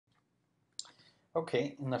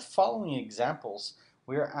Okay, in the following examples,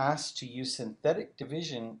 we are asked to use synthetic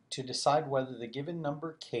division to decide whether the given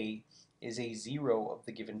number k is a zero of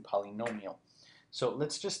the given polynomial. So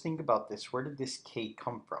let's just think about this. Where did this k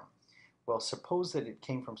come from? Well, suppose that it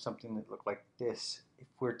came from something that looked like this. If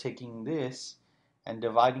we're taking this and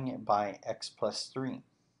dividing it by x plus 3,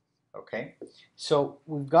 okay? So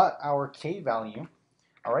we've got our k value.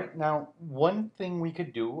 All right, now one thing we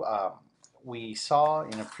could do, we saw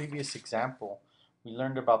in a previous example, we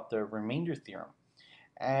learned about the remainder theorem.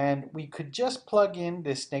 And we could just plug in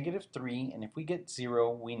this -3, and if we get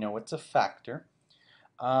 0, we know it's a factor.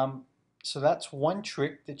 Um, so that's one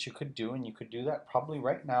trick that you could do, and you could do that probably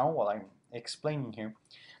right now while I'm explaining here.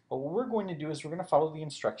 But what we're going to do is we're going to follow the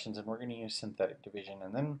instructions, and we're going to use synthetic division,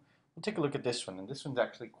 and then we'll take a look at this one, and this one's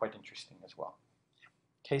actually quite interesting as well.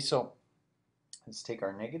 Okay, so let's take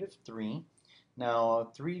our -3. Now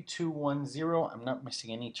 3, 2, 1, 0, I'm not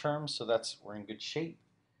missing any terms, so we're in good shape.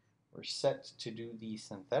 We're set to do the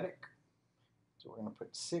synthetic. So we're going to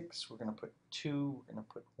put 6, we're going to put 2, we're going to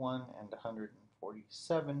put 1 and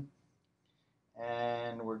 147.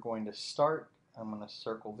 And we're going to start. I'm going to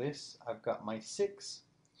circle this. I've got my 6.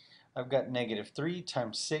 I've got -3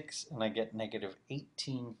 times 6, and I get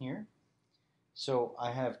 -18 here. So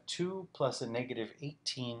I have 2 plus a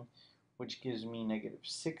 -18, which gives me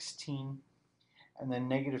 -16. And then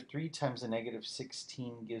 -3 times a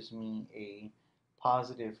 -16 gives me a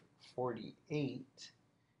positive 48.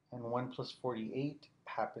 And 1 plus 48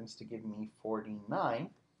 happens to give me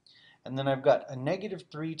 49. And then I've got a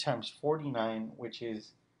 -3 times 49, which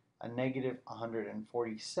is a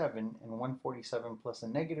 -147. And 147 plus a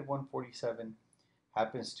 -147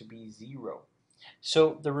 happens to be 0.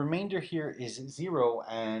 So the remainder here is 0,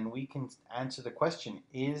 and we can answer the question,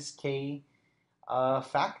 is k a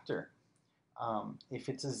factor? If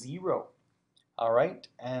it's a 0. All right,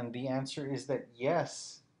 and the answer is that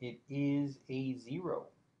yes, it is a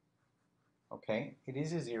 0. Okay, it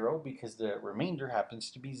is a 0 because the remainder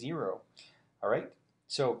happens to be 0. All right,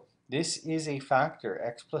 so this is a factor.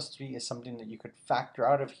 X plus 3 is something that you could factor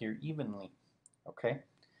out of here evenly. Okay,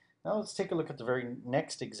 now let's take a look at the very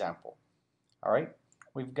next example. All right,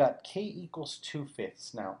 we've got k equals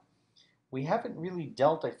 2/5. Now, we haven't really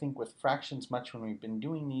dealt, I think, with fractions much when we've been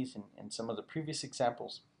doing these in some of the previous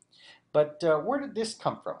examples. But where did this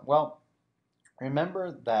come from? Well, remember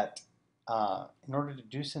that in order to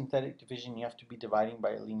do synthetic division, you have to be dividing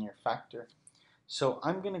by a linear factor. So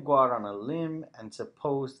I'm going to go out on a limb and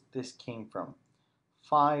suppose this came from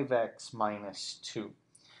 5x minus 2.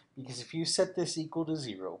 Because if you set this equal to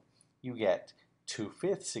 0, you get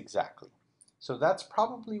 2/5 exactly. So that's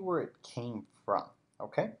probably where it came from,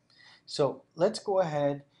 okay? So let's go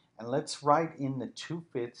ahead and let's write in the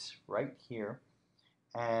 2/5 right here.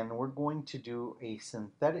 And we're going to do a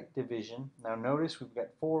synthetic division. Now notice we've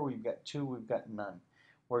got 4, we've got 2, we've got none.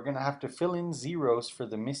 We're going to have to fill in zeros for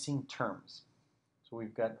the missing terms. So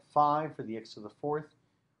we've got 5 for the x to the 4th.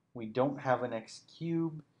 We don't have an x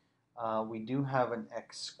cubed. We do have an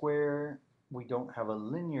x squared. We don't have a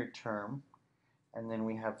linear term. And then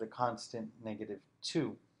we have the constant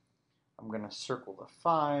 -2. I'm going to circle the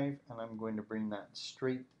 5, and I'm going to bring that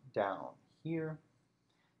straight down here.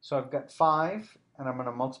 So I've got 5, and I'm going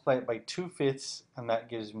to multiply it by 2/5, and that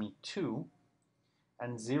gives me 2.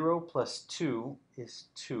 And 0 plus 2 is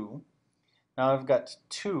 2. Now I've got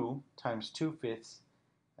 2 times 2/5,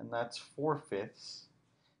 and that's 4/5.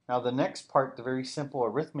 Now the next part, the very simple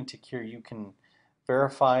arithmetic here, you can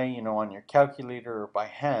verify, on your calculator or by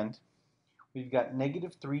hand. We've got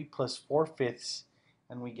 -3 plus 4/5,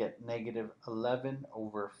 and we get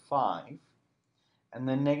 -11/5. And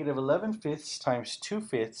then -11/5 times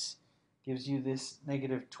 2/5 gives you this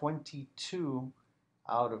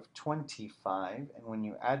 -22/25. And when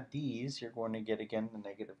you add these, you're going to get again the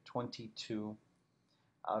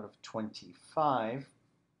 -22/25.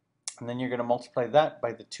 And then you're going to multiply that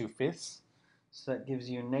by the 2/5. So that gives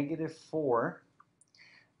you -4,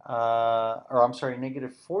 or I'm sorry,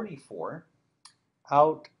 -44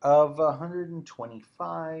 out of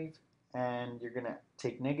 125. And you're going to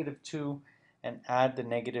take -2 and add the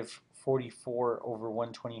 -44 over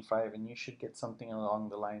 125, and you should get something along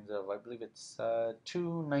the lines of, I believe it's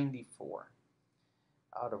 294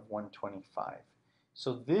 out of 125.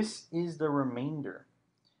 So this is the remainder.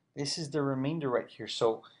 This is the remainder right here.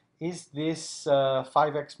 So is this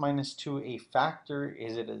 5x minus 2 a factor?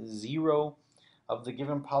 Is it a 0 of the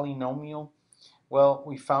given polynomial? Well,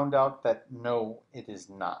 we found out that no, it is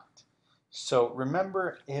not. So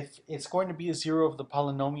remember, if it's going to be a 0 of the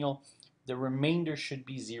polynomial, the remainder should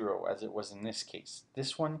be 0, as it was in this case.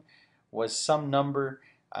 This one was some number,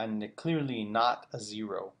 and clearly not a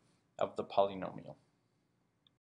 0. of the polynomial.